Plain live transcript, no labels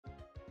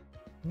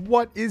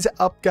What is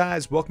up,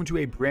 guys? Welcome to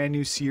a brand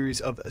new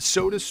series of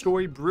Soda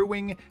Story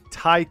Brewing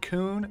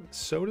Tycoon.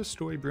 Soda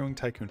Story Brewing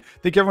Tycoon.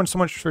 Thank you everyone so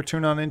much for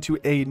tuning on into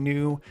a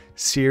new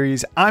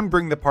series. I'm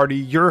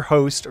Bringtheparty, your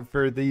host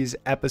for these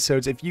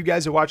episodes. If you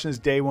guys are watching this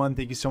day one,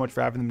 thank you so much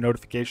for having the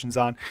notifications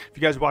on. If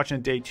you guys are watching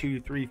it day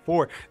 2, 3,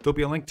 4, there'll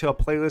be a link to a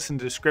playlist in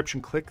the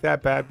description. Click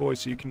that bad boy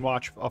so you can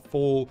watch a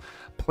full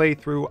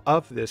playthrough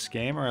of this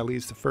game, or at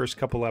least the first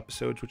couple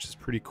episodes, which is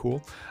pretty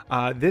cool.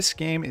 This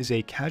game is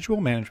a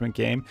casual management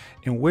game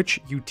in which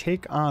you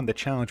take on the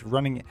challenge of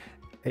running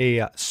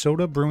a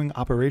soda brewing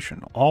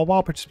operation, all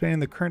while participating in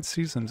the current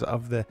seasons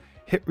of the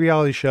hit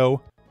reality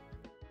show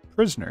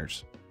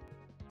Prisoners.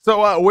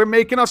 So we're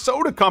making a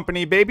soda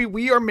company, baby.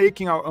 We are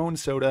making our own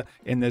soda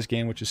in this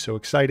game, which is so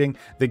exciting.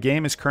 The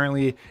game is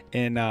currently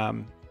in,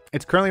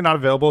 it's currently not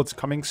available. It's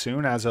coming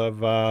soon as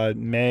of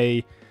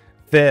May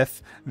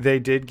 5th. They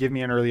did give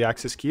me an early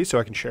access key so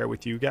I can share it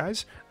with you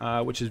guys,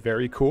 which is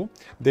very cool.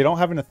 They don't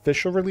have an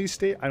official release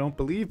date, I don't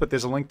believe, but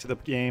there's a link to the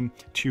game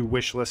to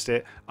wishlist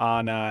it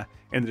on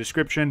in the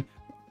description,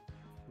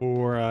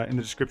 or in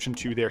the description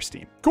to their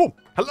Steam. Cool.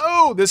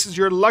 Hello, this is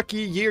your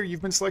lucky year.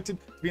 You've been selected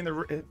to be in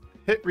the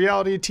hit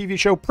reality TV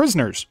show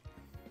Prisoners.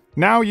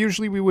 Now,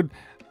 usually we would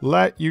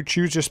let you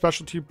choose your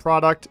specialty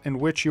product in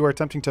which you are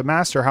attempting to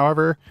master.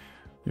 However,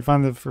 we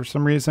find that for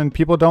some reason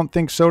people don't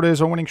think soda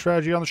is a winning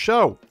strategy on the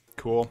show.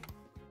 Cool.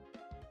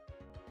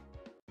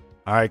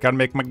 Alright, gotta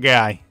make my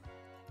guy.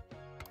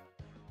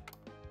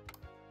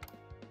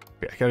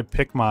 I gotta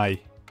pick my...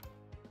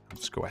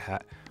 Let's go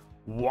ahead.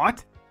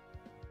 What?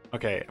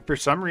 Okay, for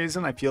some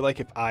reason, I feel like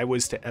if I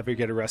was to ever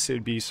get arrested,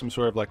 it'd be some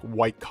sort of like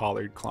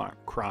white-collared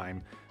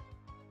crime.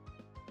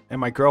 And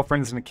my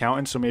girlfriend's an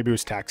accountant, so maybe it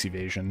was tax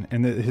evasion.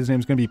 And his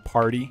name's gonna be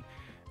Party.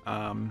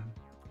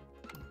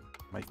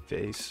 My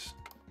face.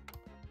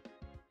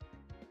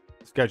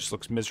 This guy just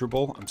looks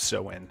miserable. I'm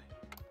so in.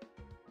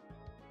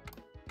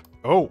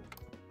 Oh.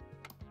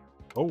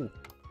 Oh.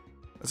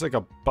 That's like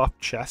a buff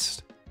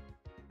chest.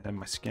 And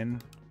my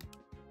skin.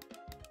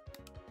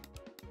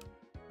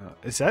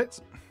 Is that...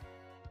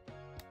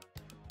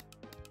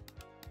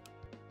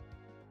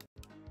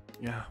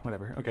 Yeah,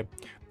 whatever. Okay.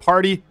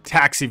 Party,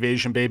 tax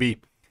evasion, baby.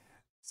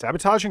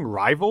 Sabotaging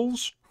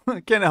rivals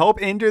can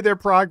help hinder their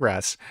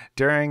progress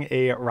during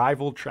a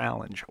rival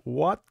challenge.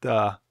 What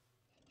the...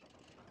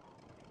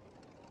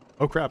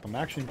 Oh crap, I'm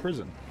actually in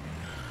prison.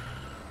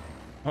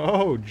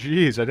 Oh,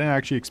 geez, I didn't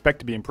actually expect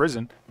to be in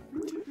prison.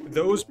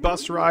 Those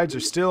bus rides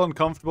are still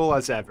uncomfortable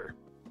as ever.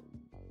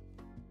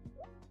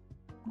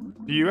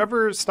 Do you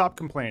ever stop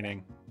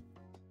complaining?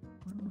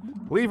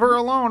 Leave her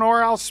alone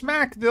or I'll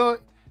smack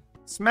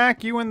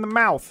you in the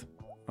mouth.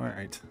 All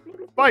right.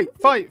 Fight,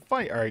 fight,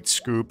 fight. All right,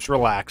 Scoops,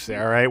 relax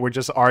there, all right? We're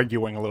just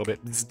arguing a little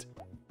bit.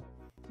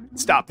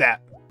 Stop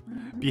that.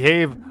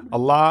 Behave a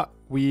lot.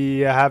 We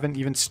haven't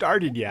even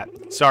started yet.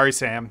 Sorry,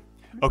 Sam.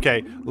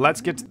 Okay,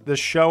 let's get the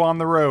show on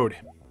the road.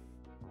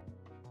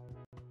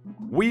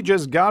 We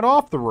just got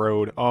off the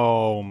road.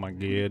 Oh my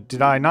god.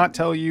 Did I not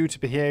tell you to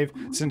behave?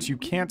 Since you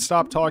can't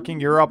stop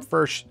talking, you're up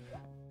first.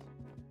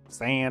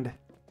 Sand.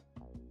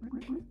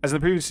 As in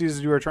the previous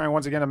seasons, you are trying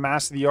once again to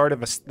master the art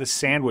of the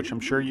sandwich. I'm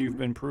sure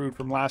you've improved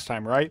from last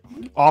time, right?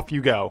 Off you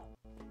go.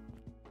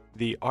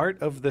 The art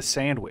of the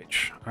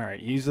sandwich. Alright,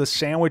 he's the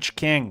sandwich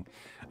king.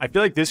 I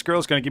feel like this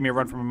girl's gonna give me a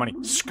run for my money.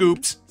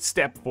 Scoops,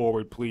 step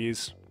forward,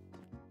 please.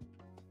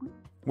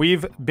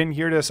 We've been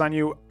here to assign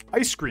you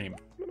ice cream.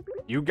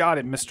 You got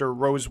it, Mr.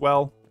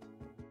 Rosewell.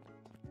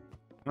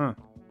 Huh.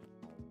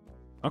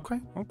 Okay,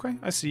 okay.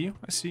 I see you.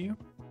 I see you.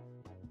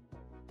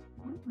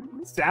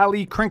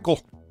 Sally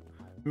Crinkle.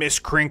 Miss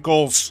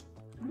Crinkles.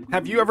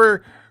 Have you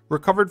ever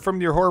recovered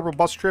from your horrible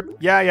bus trip?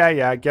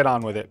 Yeah. Get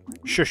on with it.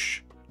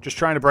 Shush. Just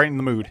trying to brighten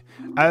the mood.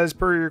 As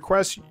per your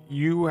request,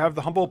 you have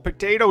the humble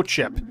potato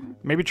chip.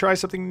 Maybe try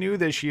something new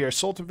this year.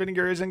 Salt and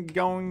vinegar isn't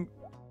going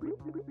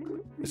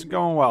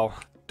well.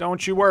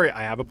 Don't you worry.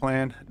 I have a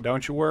plan.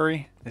 Don't you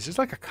worry. Is this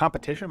like a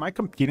competition? Am I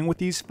competing with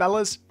these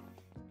fellas?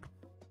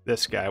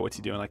 This guy, what's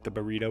he doing? Like the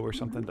burrito or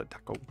something? The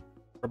taco.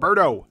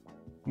 Roberto,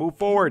 move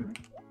forward.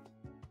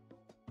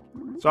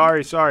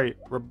 Sorry.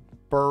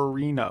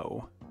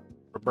 Roberino.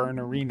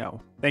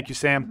 Thank you,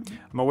 Sam.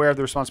 I'm aware of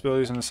the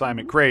responsibilities and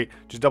assignment. Great.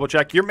 Just double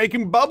check. You're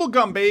making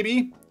bubblegum,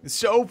 baby.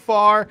 So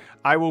far,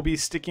 I will be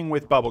sticking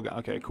with bubblegum.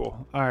 Okay,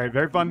 cool. All right,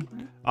 very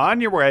fun. On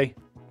your way.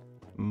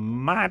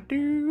 My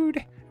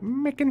dude.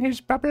 Making his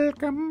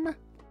bubblegum.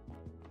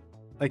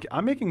 Like,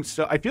 I'm making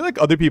so... I feel like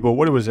other people...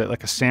 What was it?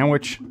 Like a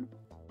sandwich?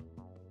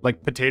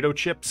 Like potato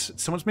chips?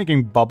 Someone's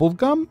making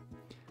bubblegum?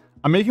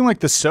 I'm making like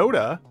the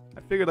soda.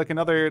 I figured like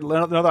another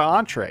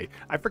entree.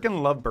 I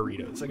freaking love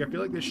burritos. Like, I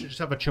feel like they should just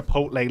have a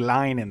Chipotle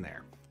line in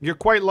there. You're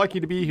quite lucky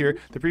to be here.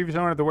 The previous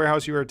owner of the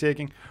warehouse you were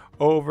taking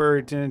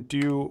over didn't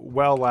do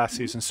well last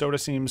season. Soda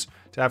seems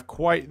to have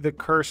quite the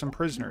curse on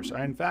Prisoners.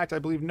 In fact, I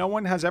believe no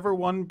one has ever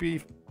won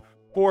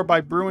before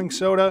by brewing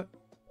soda.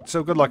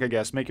 So good luck, I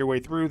guess. Make your way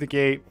through the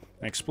gate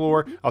and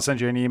explore. I'll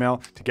send you an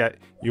email to get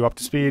you up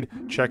to speed.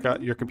 Check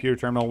out your computer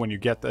terminal when you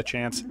get the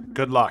chance.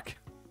 Good luck.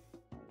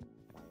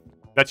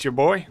 That's your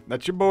boy.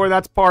 That's your boy.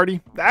 That's party.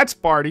 That's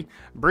party.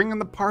 Bringing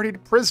the party to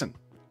prison.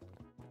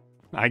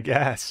 I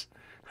guess.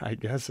 I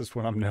guess that's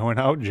what I'm doing.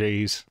 Oh,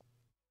 jeez.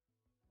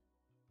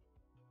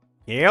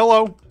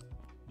 Hello.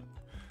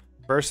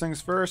 First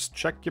things first,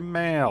 check your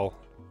mail.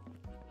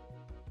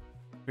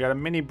 We got a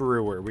mini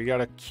brewer. We got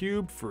a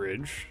cube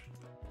fridge.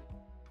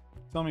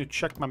 Tell me to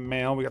check my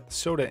mail. We got the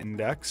soda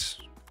index.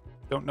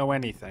 Don't know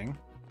anything.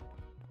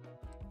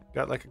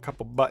 Got like a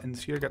couple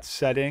buttons here. Got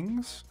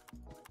settings.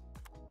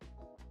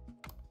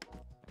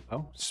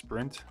 Oh,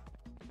 sprint.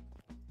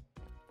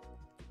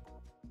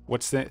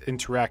 What's the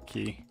interact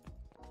key?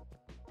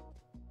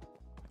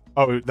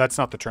 Oh, that's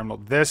not the terminal.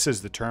 This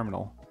is the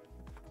terminal.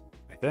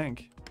 I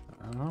think.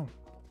 I don't know.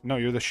 No,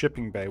 you're the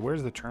shipping bay.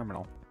 Where's the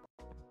terminal?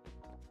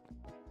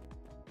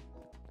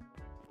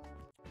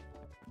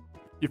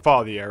 You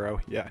follow the arrow.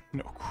 Yeah.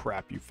 No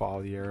crap, you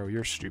follow the arrow.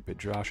 You're stupid,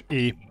 Josh.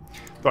 E.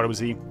 Thought it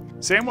was E.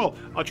 Samuel,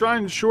 I'll try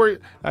and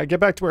get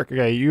back to work.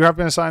 Okay, you have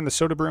been assigned the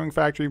soda brewing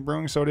factory.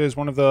 Brewing soda is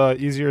one of the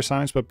easier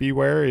assignments, but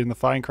beware in the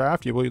fine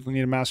craft. You will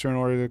need a master in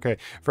order. Okay,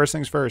 first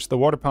things first. The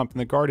water pump in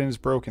the garden is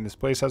broken. This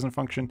place hasn't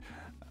functioned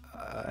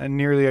in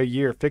nearly a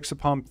year. Fix the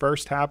pump.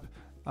 First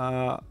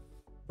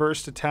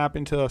to tap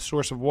into a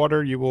source of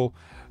water. You will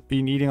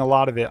be needing a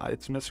lot of it.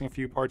 It's missing a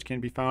few parts. Can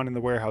be found in the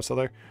warehouse.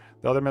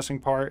 The other missing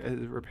part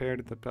is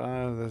repaired at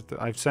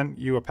I've sent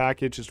you a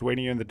package. It's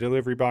waiting you in the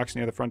delivery box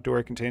near the front door.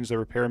 It contains the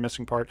repair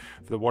missing part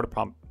for the water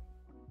pump.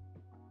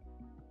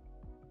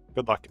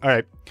 Good luck. All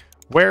right.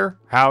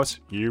 Warehouse.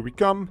 Here we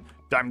come.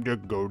 Time to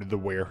go to the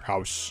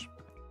warehouse.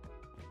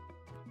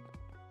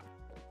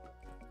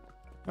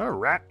 All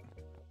right.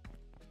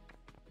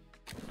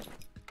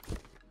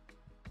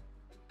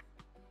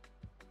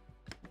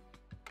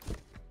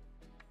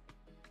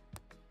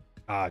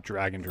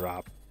 Drag and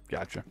drop.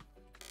 Gotcha.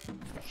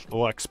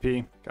 Full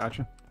XP.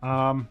 Gotcha.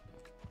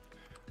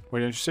 Wait,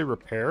 did you say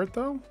repair it,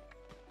 though?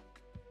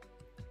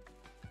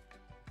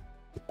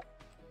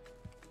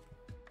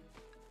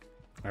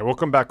 Alright, we'll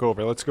come back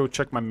over. Let's go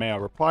check my mail.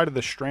 Reply to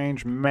the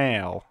strange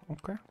mail.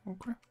 Okay,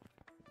 okay.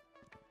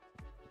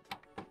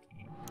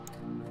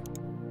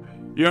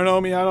 You don't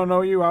know me, I don't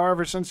know you.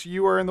 However, since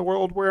you are in the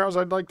world warehouse,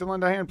 I'd like to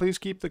lend a hand. Please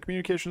keep the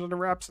communications under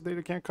wraps so they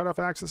can't cut off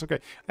access. Okay.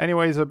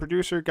 Anyways, the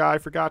producer guy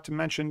forgot to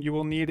mention you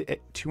will need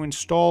to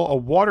install a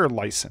water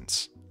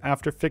license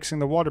after fixing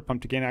the water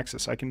pump to gain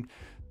access. I can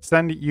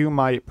send you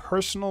my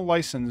personal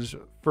license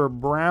for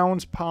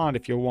Brown's Pond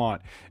if you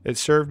want. It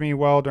served me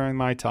well during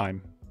my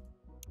time.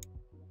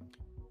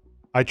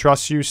 I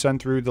trust you. Send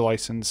through the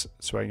license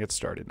so I can get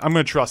started. I'm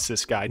going to trust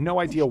this guy. No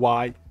idea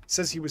why.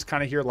 Says he was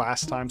kind of here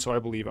last time, so I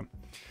believe him.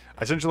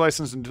 I sent your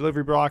license and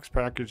delivery box.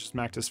 Package is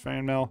Mactus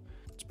fan mail.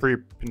 It's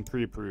been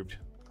pre-approved.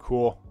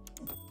 Cool.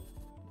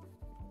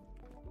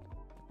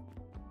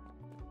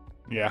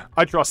 Yeah,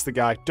 I trust the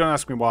guy. Don't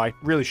ask me why.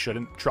 Really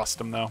shouldn't.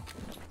 Trust him, though.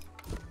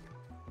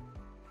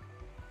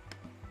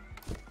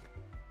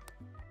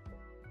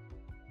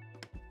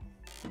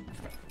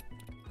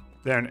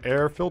 There an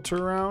air filter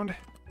around?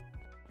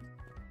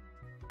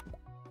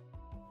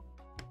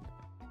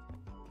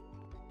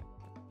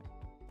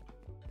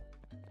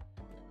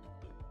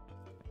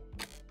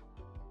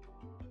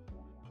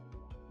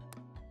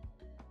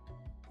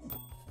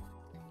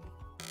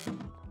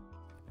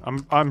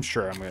 I'm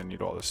sure I'm gonna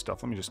need all this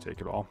stuff. Let me just take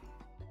it all.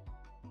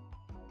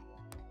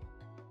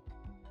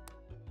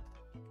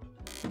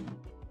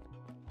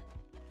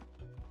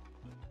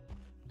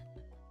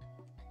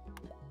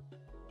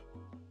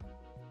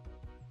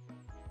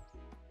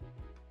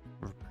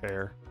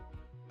 Repair.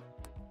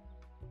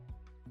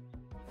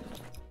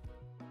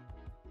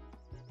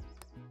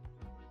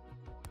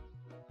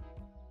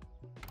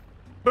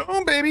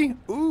 Boom, baby!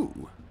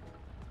 Ooh.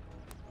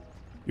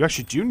 You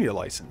actually do need a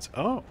license.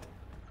 Oh.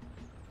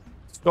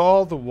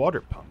 Install the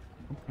water pump.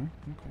 Okay,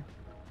 okay.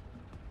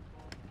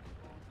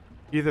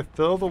 Either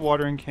fill the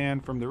watering can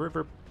from the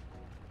river,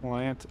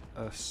 plant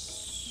a...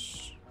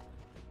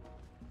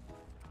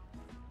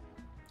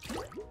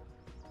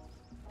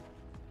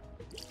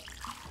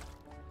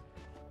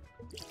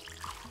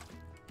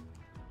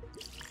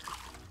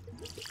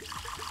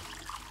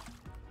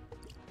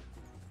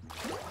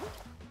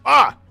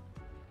 Ah!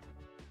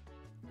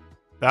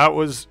 That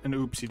was an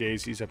oopsie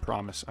daisies, I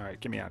promise. All right,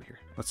 get me out of here.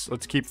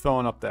 Let's keep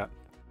filling up that.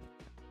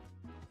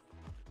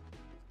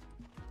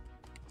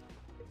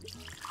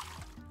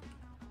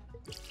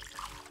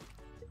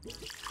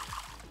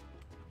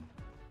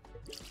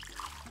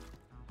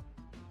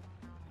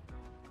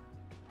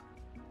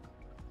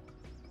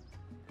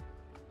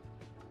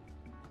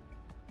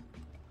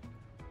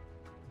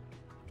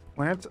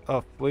 Plant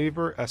a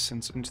flavor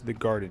essence into the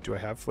garden. Do I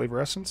have flavor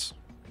essence?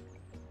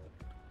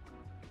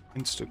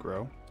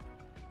 Instagrow.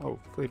 Oh,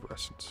 flavor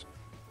essence.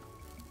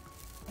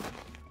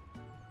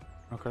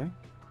 Okay.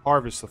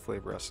 Harvest the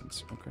flavor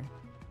essence. Okay.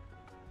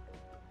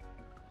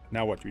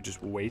 Now what? Do we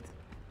just wait?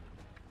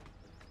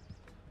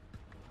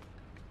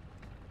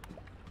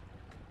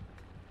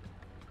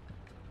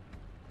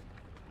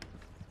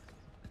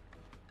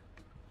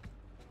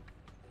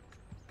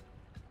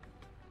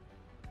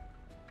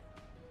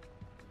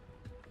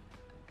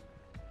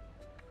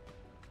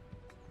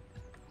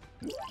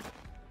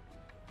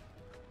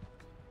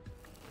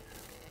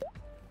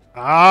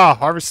 Ah,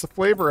 harvest the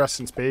flavor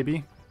essence,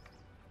 baby.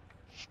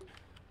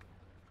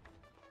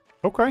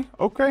 Okay,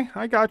 okay,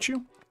 I got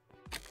you.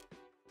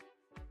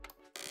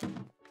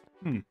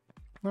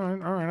 All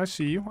right, I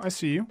see you. I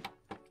see you.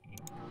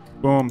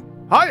 Boom.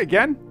 Hi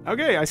again.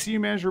 Okay, I see you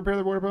managed to repair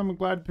the water pump. I'm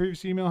glad the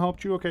previous email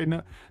helped you. Okay,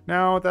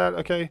 now that,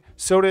 okay,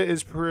 soda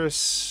is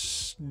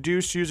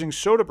produced using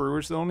soda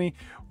brewers. The only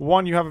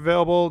one you have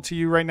available to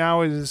you right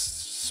now is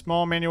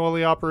small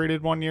manually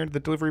operated one near the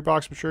delivery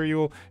box. I'm sure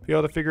you'll be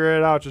able to figure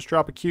it out. Just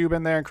drop a cube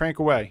in there and crank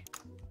away.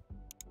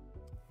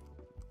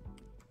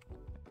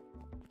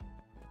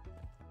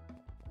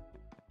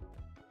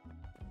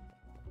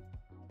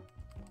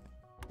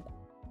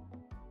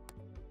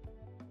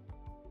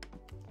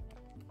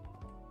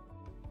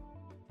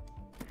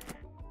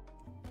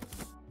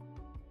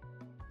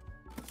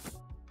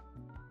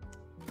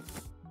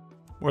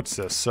 What's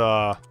this?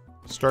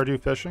 Stardew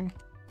fishing?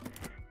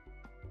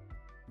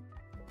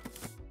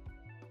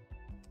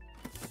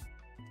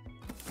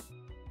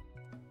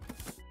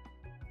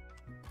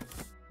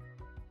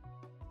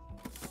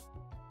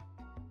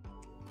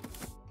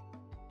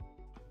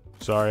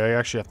 Sorry, I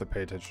actually have to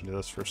pay attention to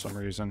this for some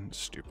reason.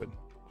 Stupid.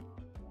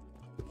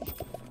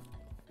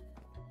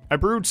 I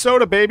brewed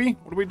soda, baby!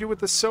 What do we do with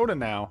the soda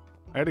now?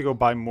 I had to go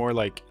buy more,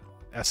 like,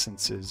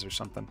 essences or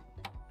something.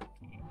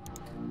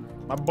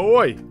 My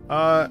boy!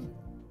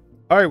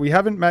 Alright, we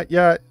haven't met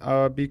yet.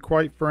 Be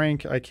quite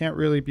frank, I can't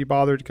really be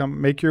bothered to come.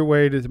 Make your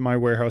way to my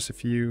warehouse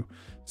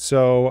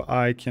so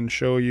I can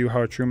show you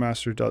how a true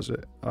master does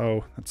it.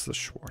 Oh, that's the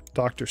Schwartz.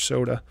 Dr.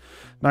 Soda.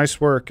 Nice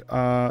work.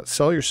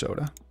 Sell your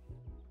soda.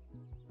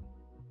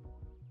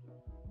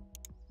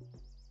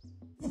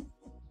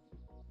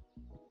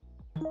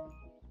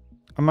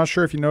 I'm not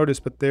sure if you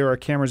noticed, but there are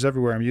cameras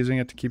everywhere. I'm using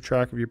it to keep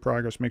track of your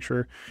progress. Make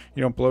sure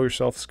you don't blow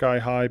yourself sky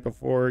high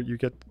before you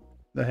get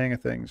the hang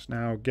of things.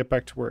 Now, get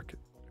back to work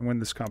and win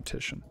this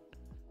competition.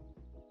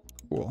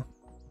 Cool.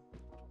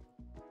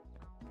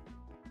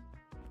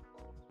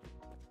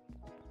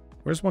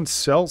 Where's one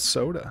sell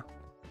soda?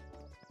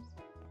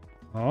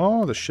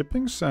 Oh, the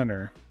shipping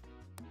center.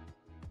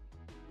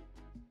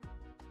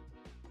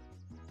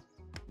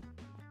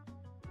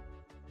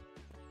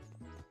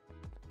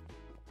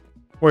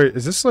 Wait,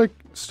 is this like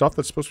stuff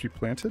that's supposed to be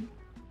planted?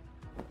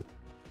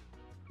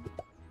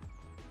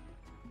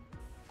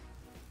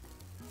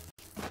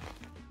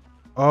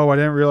 Oh, I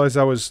didn't realize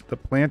that was the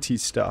planty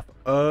stuff.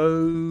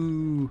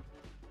 Oh.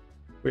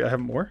 Wait, I have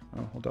more?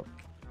 Oh, hold up.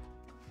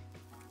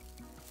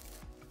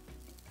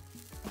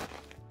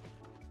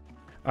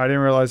 I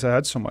didn't realize I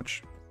had so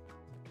much.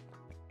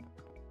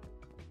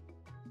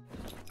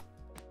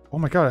 Oh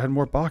my god, I had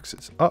more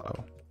boxes.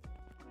 Uh-oh.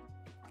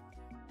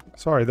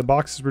 Sorry, the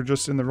boxes were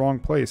just in the wrong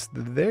place.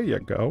 There you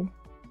go.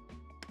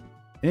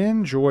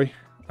 Enjoy.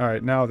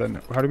 Alright, now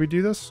then, how do we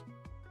do this?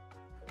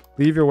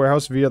 Leave your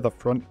warehouse via the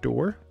front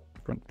door.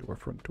 Front door,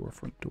 front door,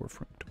 front door,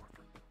 front door.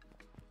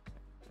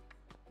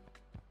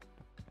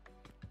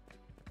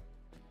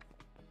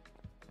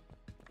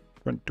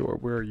 Front door,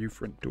 where are you,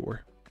 front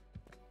door?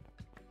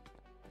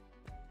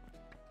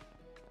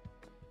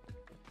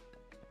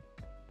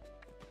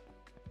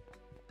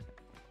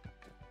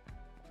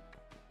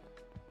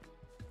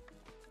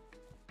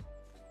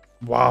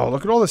 Wow,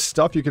 look at all the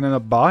stuff you can end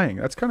up buying.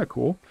 That's kind of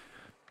cool.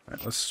 All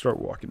right, let's start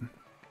walking.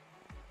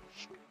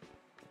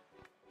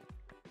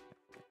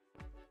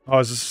 Oh,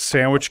 is this a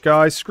sandwich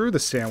guy? Screw the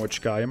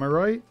sandwich guy, am I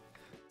right?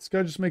 This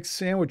guy just makes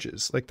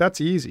sandwiches. Like,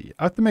 that's easy.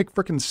 I have to make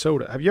frickin'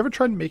 soda. Have you ever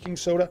tried making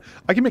soda?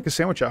 I can make a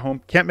sandwich at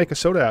home. Can't make a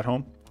soda at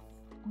home.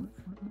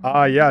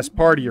 Ah, yes,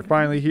 party. You're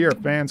finally here.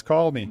 Fans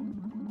call me.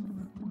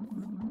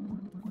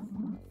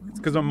 It's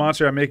because I'm a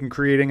monster. I'm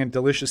creating and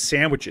delicious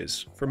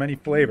sandwiches from any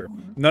flavor.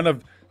 None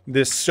of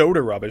this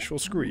soda rubbish will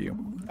screw you.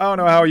 I don't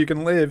know how you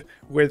can live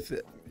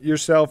with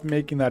yourself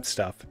making that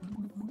stuff.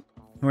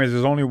 Anyways,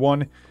 there's only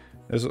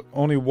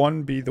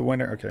one be the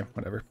winner. Okay,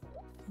 whatever.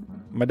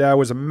 My dad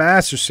was a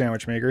master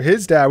sandwich maker.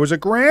 His dad was a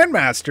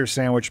grandmaster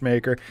sandwich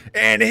maker.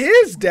 And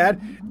his dad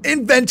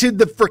invented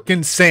the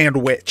frickin'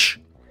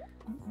 sandwich.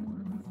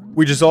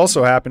 We just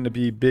also happen to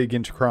be big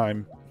into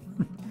crime.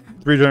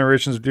 3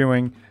 generations of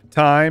doing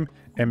time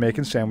and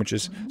making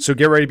sandwiches. So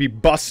get ready to be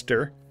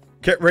Buster.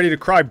 Get ready to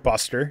cry,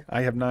 Buster.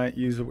 I have not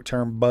used the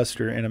term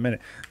Buster in a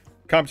minute.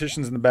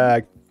 Competition's in the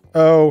bag.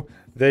 Oh,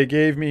 they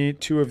gave me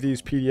 2 of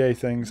these PDA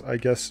things. I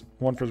guess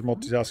one for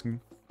multitasking.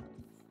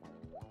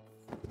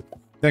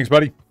 Thanks,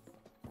 buddy.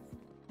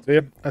 So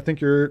yeah, I think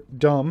you're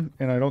dumb,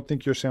 and I don't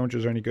think your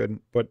sandwiches are any good.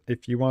 But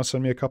if you want to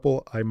send me a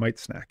couple, I might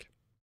snack.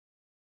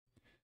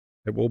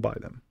 I will buy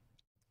them.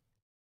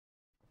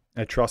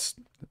 I trust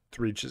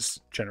 3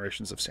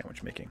 generations of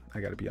sandwich making.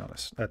 I gotta be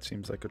honest. That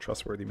seems like a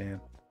trustworthy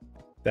man.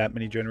 That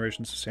many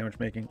generations of sandwich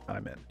making,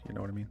 I'm in. You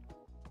know what I mean?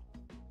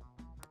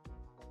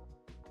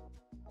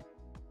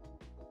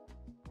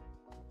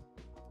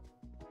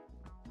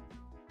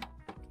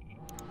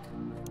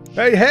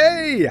 Hey,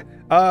 hey!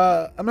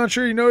 I'm not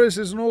sure you noticed,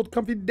 there's an old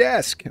comfy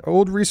desk.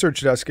 Old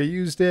research desk. I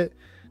used it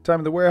Time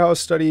in the warehouse.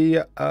 Study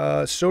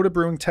soda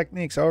brewing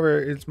techniques.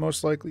 However, it's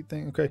most likely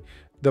thing. Okay.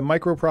 The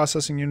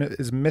microprocessing unit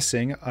is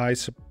missing. I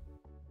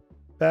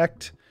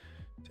suspect.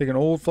 Take an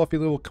old fluffy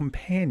little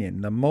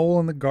companion, the mole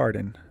in the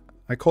garden.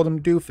 I called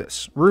him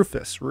Doofus.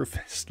 Rufus,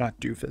 not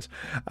Doofus.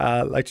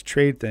 Like to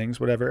trade things,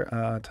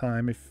 whatever.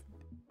 Time. If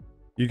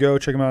you go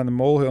check him out on the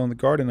molehill in the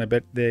garden, I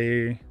bet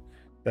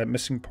that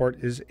missing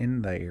part is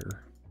in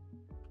there.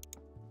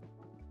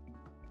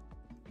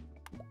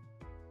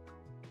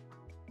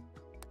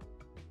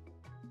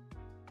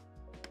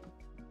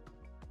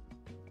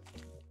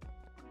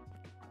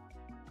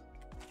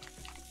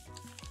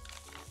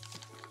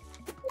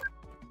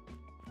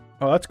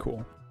 Oh, that's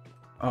cool.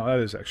 Oh, that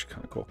is actually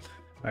kind of cool.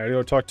 I gotta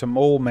go talk to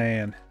Mole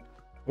Man.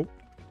 Oh.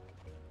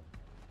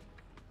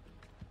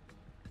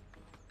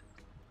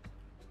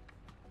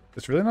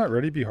 It's really not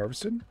ready to be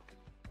harvested?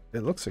 It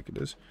looks like it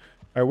is.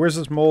 Alright, where's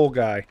this mole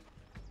guy?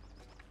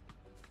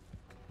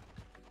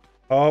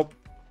 Oh,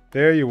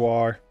 there you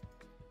are.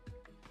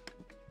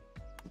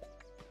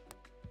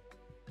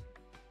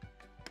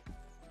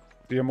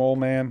 Dear Mole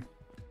Man.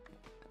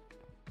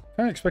 I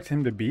kind of expect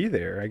him to be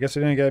there. I guess I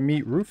didn't get to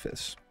meet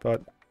Rufus,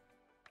 but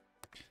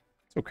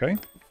it's okay.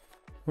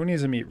 Who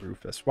needs to meet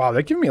Rufus? Wow,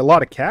 they give me a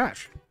lot of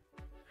cash.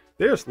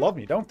 They just love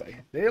me, don't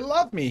they? They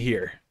love me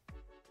here.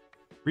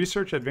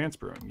 Research advanced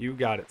brewing. You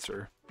got it,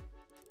 sir.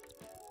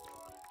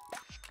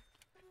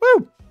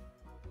 Woo!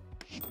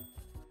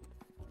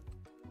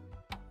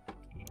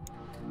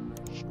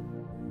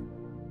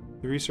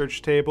 The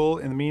research table.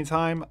 In the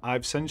meantime,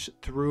 I've sent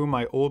through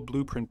my old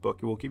blueprint book.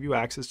 It will give you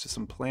access to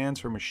some plans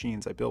for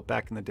machines I built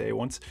back in the day.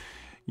 Once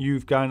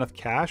you've got enough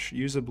cash,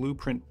 use the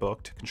blueprint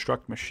book to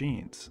construct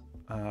machines.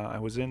 I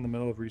was in the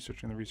middle of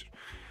researching the research.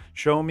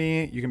 Show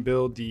me you can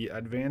build the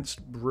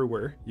advanced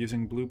brewer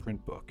using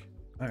blueprint book.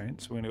 All right,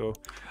 so we're gonna go.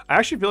 I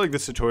actually feel like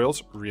this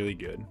tutorial's really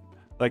good.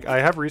 Like, I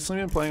have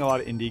recently been playing a lot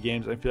of indie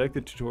games. I feel like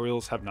the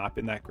tutorials have not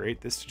been that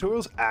great. This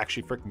tutorial's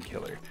actually freaking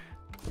killer.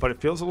 But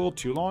it feels a little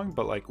too long,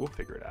 but like, we'll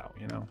figure it out,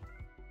 you know?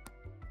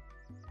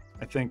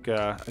 I think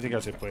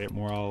as I play it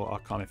more,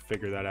 I'll kind of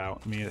figure that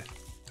out. Let me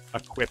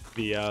equip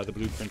the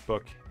blueprint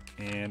book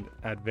and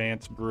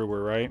advanced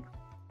brewer, right?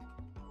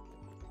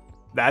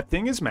 That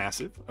thing is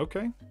massive.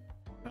 Okay.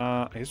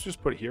 I guess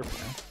just put it here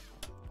for now.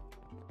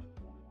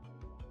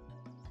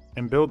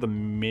 And build the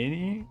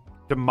mini...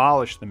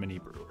 Demolish the mini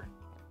brewer.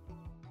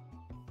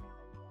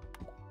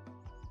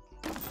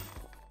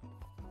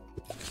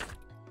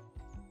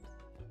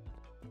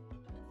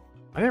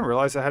 I didn't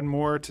realize I had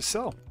more to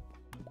sell.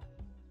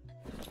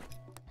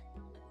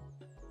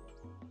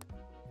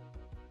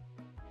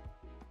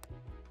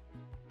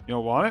 You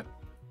don't want it?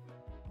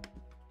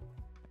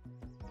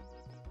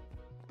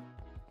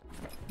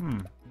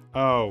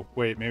 Oh,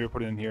 wait. Maybe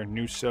put it in here.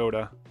 New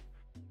soda.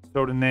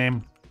 Soda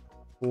name.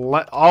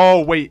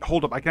 Oh, wait.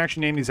 Hold up. I can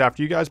actually name these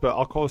after you guys, but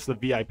I'll call this the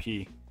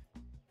VIP.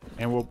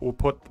 And we'll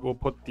put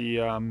the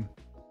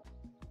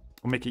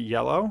we'll make it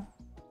yellow.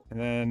 And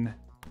then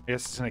I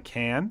guess it's in a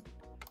can.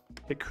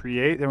 Hit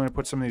create. Then we're gonna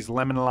put some of these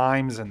lemon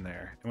limes in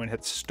there. And we're gonna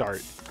hit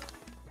start.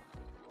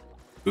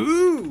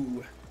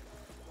 Ooh.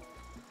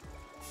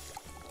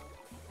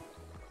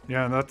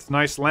 Yeah, that's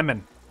nice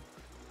lemon.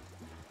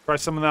 Try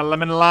some of that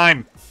lemon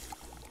lime.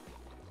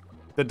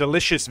 The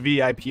delicious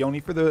VIP. Only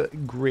for the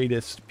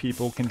greatest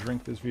people can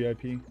drink this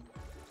VIP.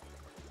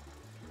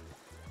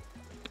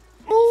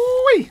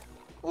 Ooh-wee!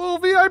 Little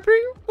VIP.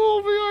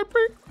 Little VIP.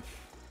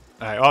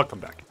 Alright, I'll come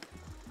back.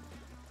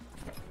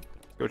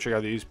 Go check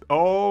out these.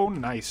 Oh,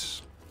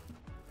 nice.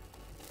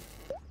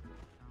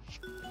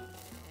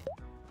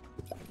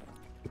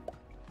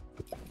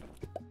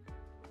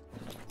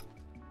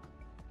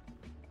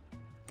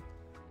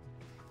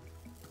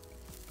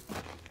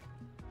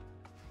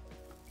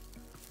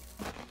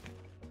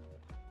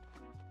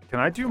 Can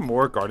I do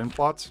more garden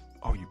plots?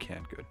 Oh, you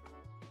can. Good.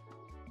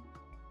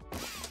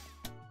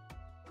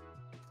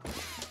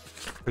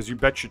 Because you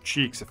bet your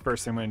cheeks the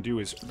first thing I'm going to do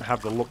is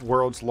have the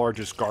world's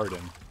largest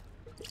garden.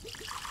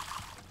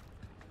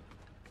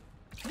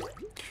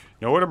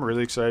 You know what I'm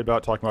really excited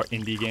about talking about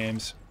indie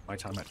games? My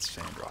time at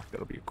Sandrock.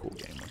 That'll be a cool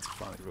game once it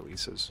finally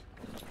releases.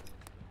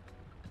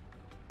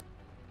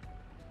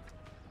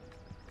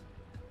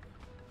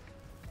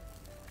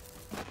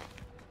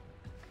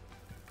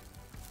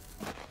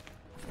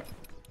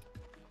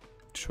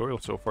 Tutorial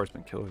so far has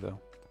been killer though.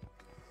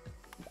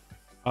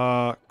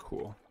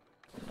 Cool.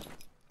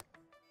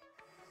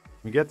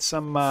 We get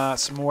some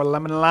more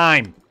lemon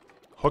lime.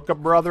 Hook a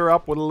brother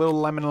up with a little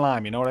lemon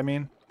lime. You know what I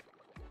mean?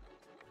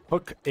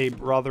 Hook a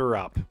brother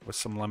up with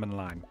some lemon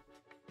lime.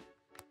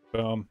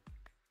 Boom.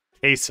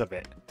 Case of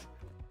it.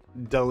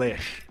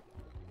 Delish.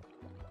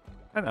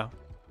 I know.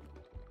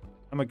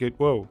 I'm a good...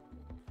 Whoa.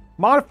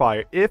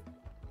 Modifier. If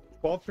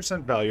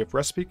 12% value. If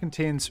recipe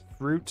contains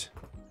fruit...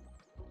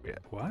 Wait,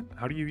 what?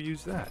 How do you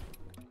use that?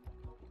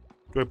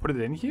 Do I put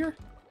it in here?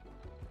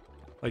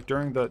 Like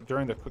during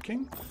the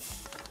cooking?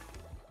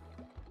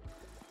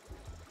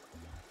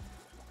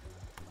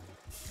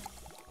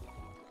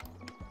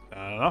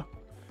 I don't know.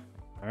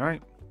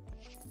 Alright.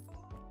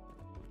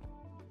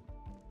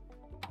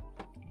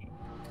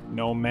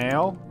 No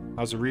mail.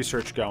 How's the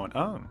research going?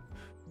 Oh.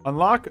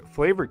 Unlock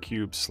flavor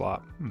cube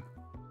slot.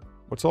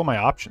 What's all my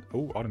options?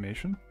 Oh,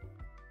 automation.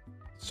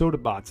 Soda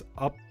bots.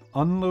 Up.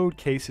 Unload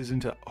cases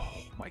into... Oh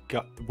my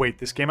god. Wait,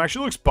 this game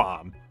actually looks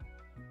bomb.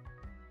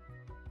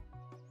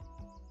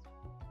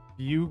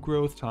 View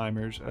growth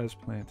timers as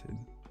planted.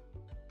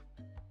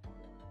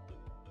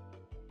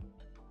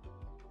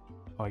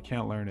 Oh, I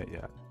can't learn it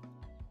yet.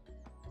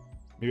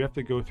 Maybe I have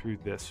to go through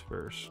this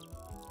first.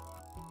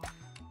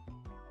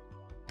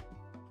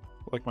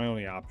 Like my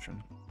only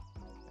option.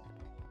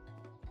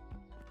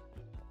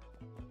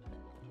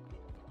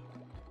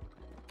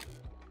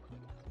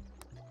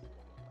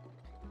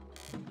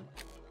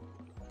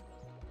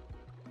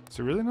 Is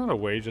there really not a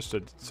way just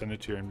to send it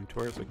to your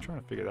inventory? I was like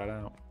trying to figure that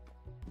out.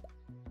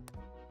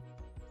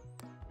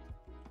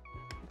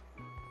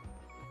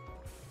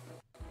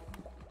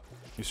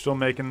 You still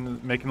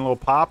making little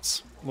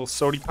pops? Little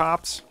sody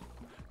pops?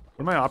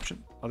 What are my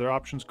options? Other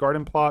options?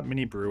 Garden plot,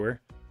 mini brewer.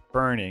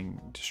 Burning.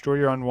 Destroy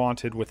your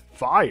unwanted with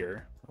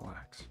fire.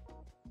 Relax.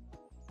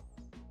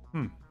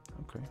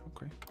 Okay,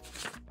 okay.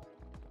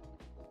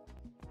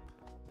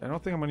 I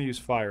don't think I'm going to use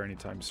fire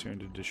anytime soon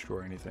to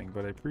destroy anything,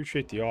 but I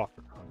appreciate the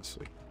offer,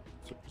 honestly.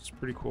 It's a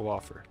pretty cool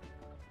offer.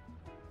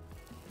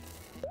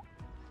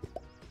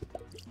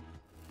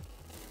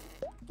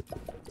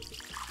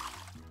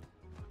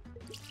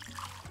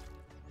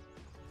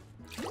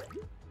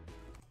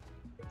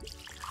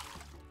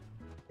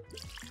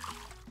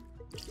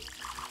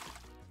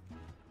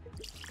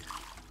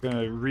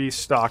 Gonna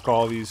restock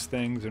all these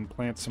things and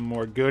plant some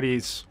more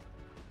goodies.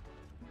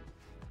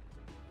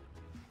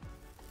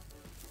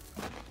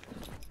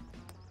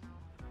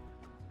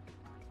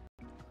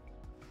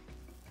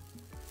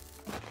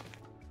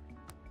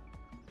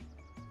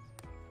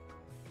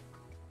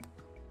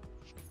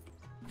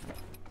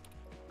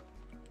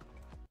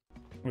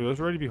 Were those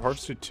ready to be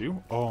harvested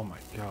too? Oh my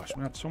gosh,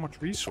 man, so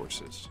much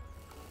resources.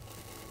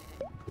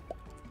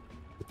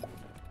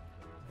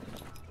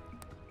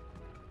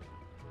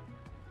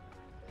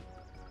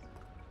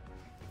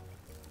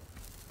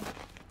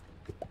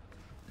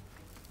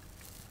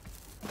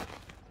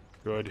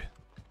 Good.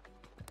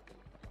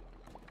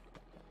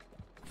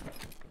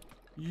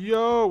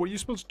 Yo, what are you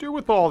supposed to do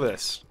with all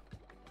this?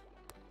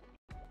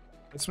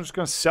 I'm just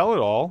gonna sell it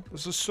all.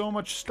 This is so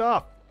much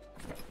stuff.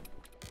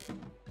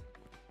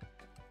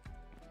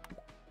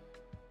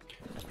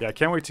 Yeah, I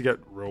can't wait to get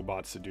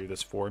robots to do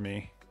this for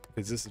me.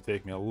 Because this will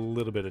take me a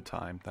little bit of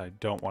time that I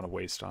don't want to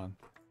waste on.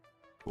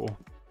 Cool.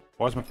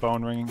 Why is my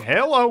phone ringing?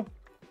 Hello!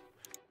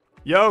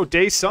 Yo,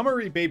 day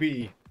summary,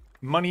 baby!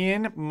 Money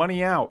in,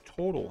 money out.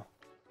 Total.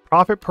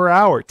 Profit per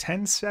hour,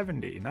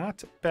 1070.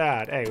 Not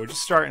bad. Hey, we're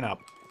just starting up.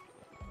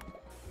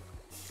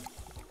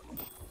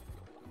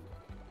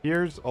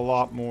 Here's a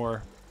lot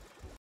more.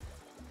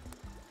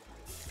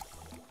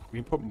 We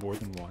can put more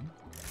than one.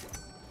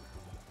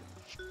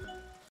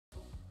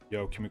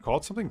 Yo, can we call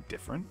it something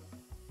different?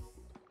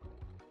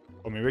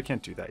 Oh, maybe I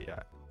can't do that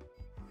yet.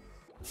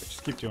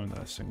 Just keep doing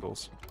the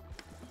singles.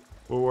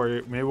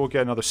 Or maybe we'll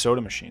get another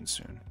soda machine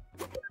soon.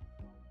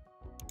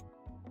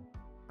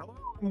 Hello,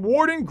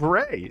 Warden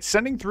Gray.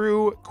 Sending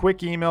through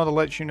quick email to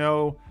let you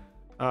know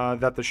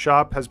that the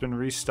shop has been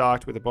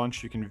restocked with a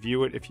bunch. You can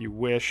view it if you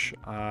wish.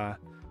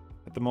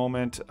 At the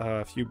moment,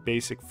 a few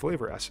basic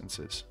flavor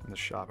essences in the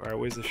shop. All right,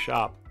 where's the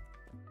shop?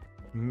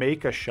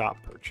 Make a shop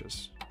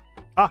purchase.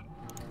 Ah!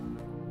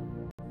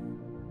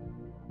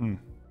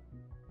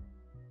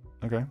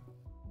 Okay.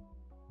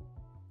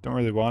 Don't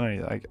really want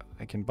any.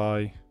 I can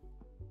buy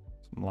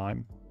some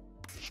lime.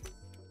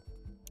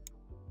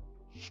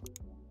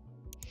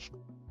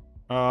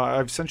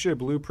 I've sent you a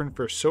blueprint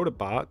for a soda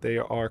bot. They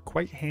are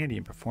quite handy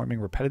in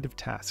performing repetitive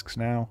tasks.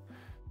 Now,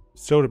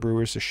 soda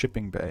brewers, a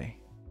shipping bay.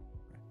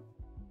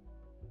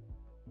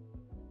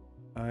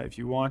 If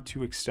you want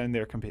to extend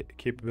their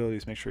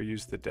capabilities, make sure you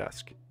use the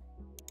desk.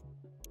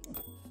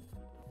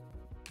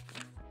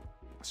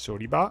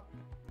 Soda bot?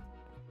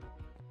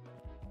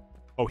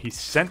 Oh, he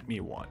sent me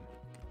one.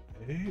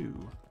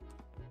 Ooh.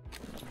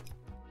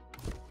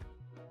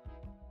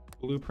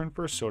 Blueprint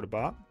for a soda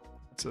bot.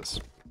 What's this?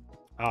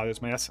 Ah,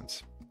 there's my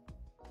essence.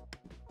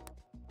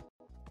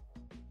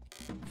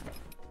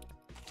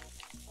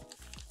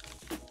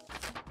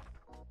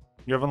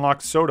 You have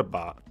unlocked soda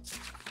bot.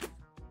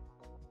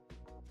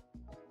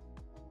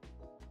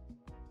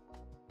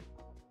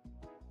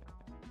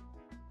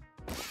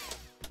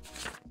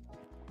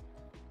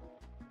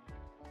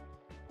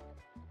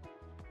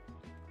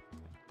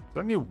 Do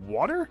I need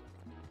water?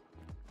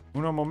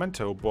 Uno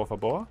momento, por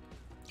favor.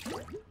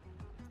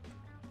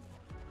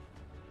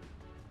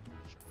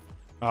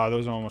 Ah,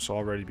 those are almost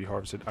all ready to be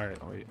harvested.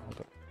 Alright, wait, hold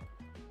up.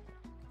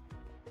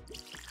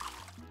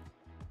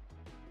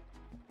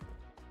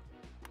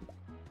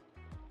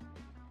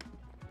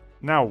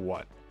 Now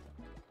what?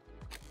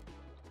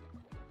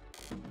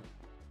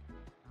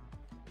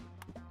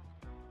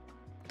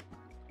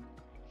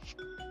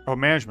 Oh,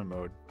 management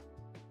mode.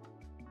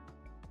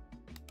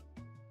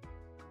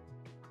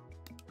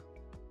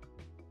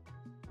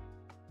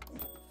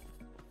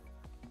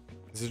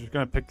 Is it just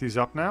gonna pick these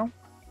up now?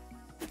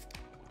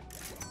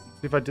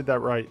 See if I did that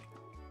right.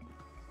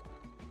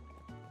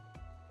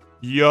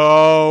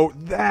 Yo,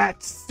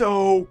 that's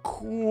so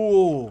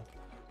cool.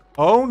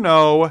 Oh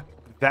no,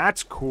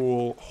 that's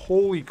cool.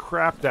 Holy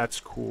crap, that's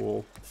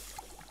cool.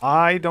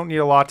 I don't need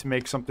a lot to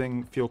make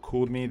something feel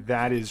cool to me.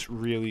 That is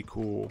really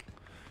cool.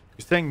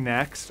 You're saying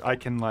next I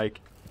can like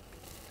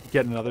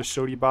get another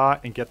Sody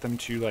bot and get them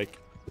to like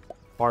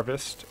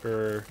harvest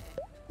or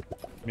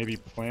maybe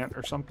plant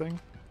or something.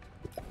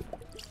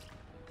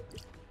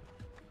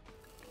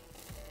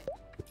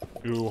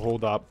 Ooh,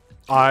 hold up.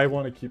 I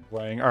want to keep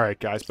playing. All right,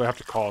 guys, but I have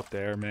to call it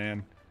there,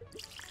 man.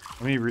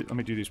 Let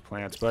me do these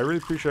plants. But I really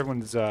appreciate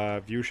everyone's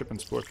viewership and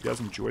support. If you guys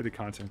enjoy the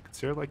content,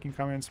 consider liking,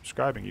 commenting, and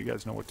subscribing. You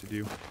guys know what to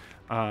do.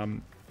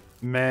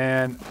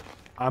 Man,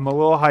 I'm a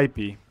little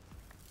hypey.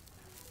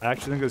 I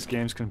actually think this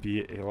game's going to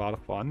be a lot of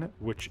fun,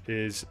 which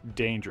is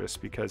dangerous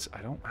because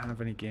I don't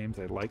have any games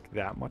I like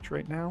that much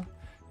right now.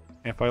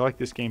 And if I like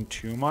this game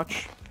too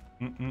much,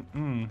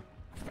 I'll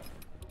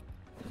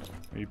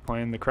be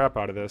playing the crap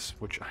out of this,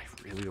 which I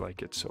really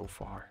like it so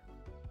far.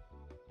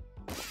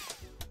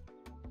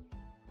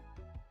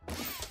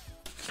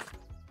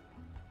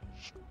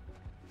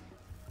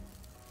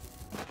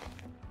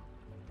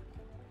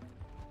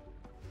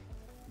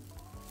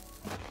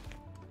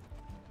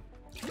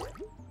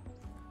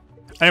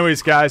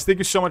 Anyways, guys, thank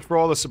you so much for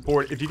all the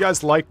support. If you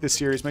guys like this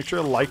series, make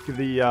sure to like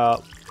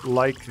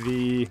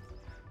the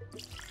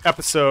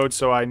episode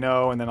so I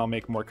know, and then I'll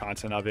make more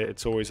content of it.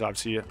 It's always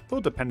obviously a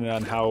little dependent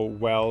on how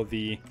well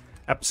the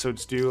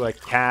episodes do. Like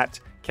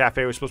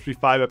Cafe was supposed to be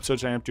 5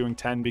 episodes. I ended up doing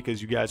 10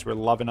 because you guys were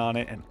loving on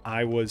it, and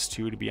I was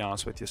too, to be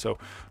honest with you. So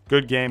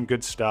good game,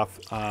 good stuff.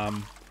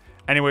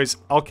 Anyways,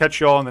 I'll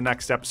catch you all in the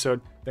next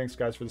episode. Thanks,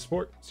 guys, for the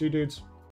support. See you, dudes.